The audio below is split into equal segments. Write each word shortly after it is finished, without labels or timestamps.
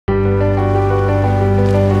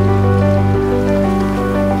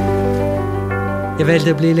Jeg valgte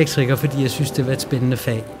at blive elektriker, fordi jeg synes, det var et spændende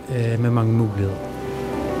fag med mange muligheder.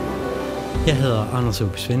 Jeg hedder Anders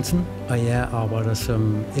Svendsen, og jeg arbejder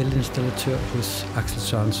som elinstallatør hos Axel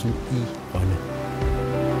Sørensen i Rønne.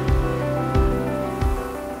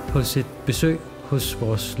 Hos et besøg hos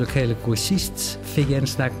vores lokale grossist fik jeg en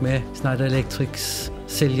snak med Schneider Electrics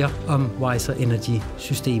sælger om Wiser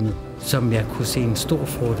Energy-systemet, som jeg kunne se en stor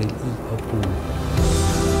fordel i at bruge.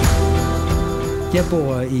 Jeg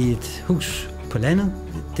bor i et hus på landet.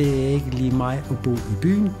 Det er ikke lige mig at bo i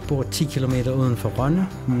byen. Jeg bor 10 km uden for Rønne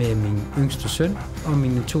med min yngste søn og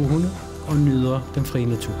mine 2 hunde og nyder den frie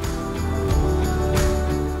natur.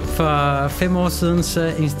 For 5 år siden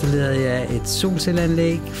så installerede jeg et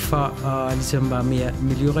solcelleanlæg for at ligesom være mere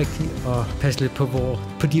miljørigtig og passe lidt på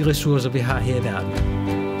de ressourcer, vi har her i verden.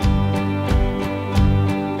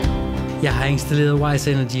 Jeg har installeret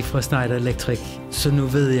Wiser Energy fra Schneider Electric, så nu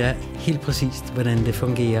ved jeg helt præcist, hvordan det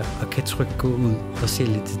fungerer og kan trygt gå ud og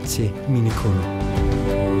sælge det til mine kunder.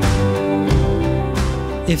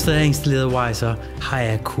 Efter at jeg har installeret Wiser, har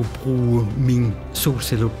jeg kunne bruge min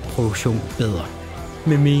solcelleproduktion bedre.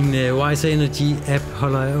 Med min Wiser Energy app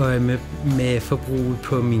holder jeg øje med forbruget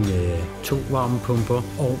på mine 2 varmepumper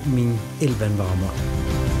og min elvandvarmer.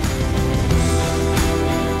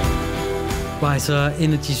 Wiser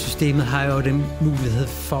Energy-systemet har jo den mulighed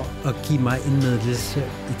for at give mig en meddelelse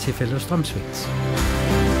i tilfælde af strømsvigt.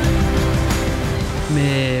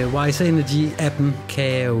 Med Wiser Energy-appen kan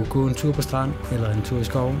jeg jo gå en tur på strand eller en tur i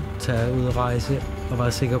skoven, tage ud og rejse og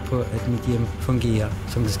være sikker på, at mit hjem fungerer,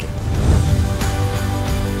 som det skal.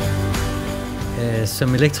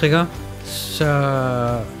 Som elektriker,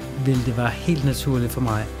 så vil det være helt naturligt for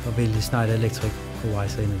mig at vælge Schneider Electric og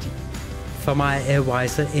Wiser Energy. For mig er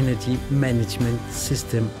Wiser Energy Management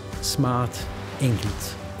System smart,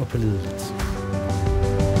 enkelt og pålideligt.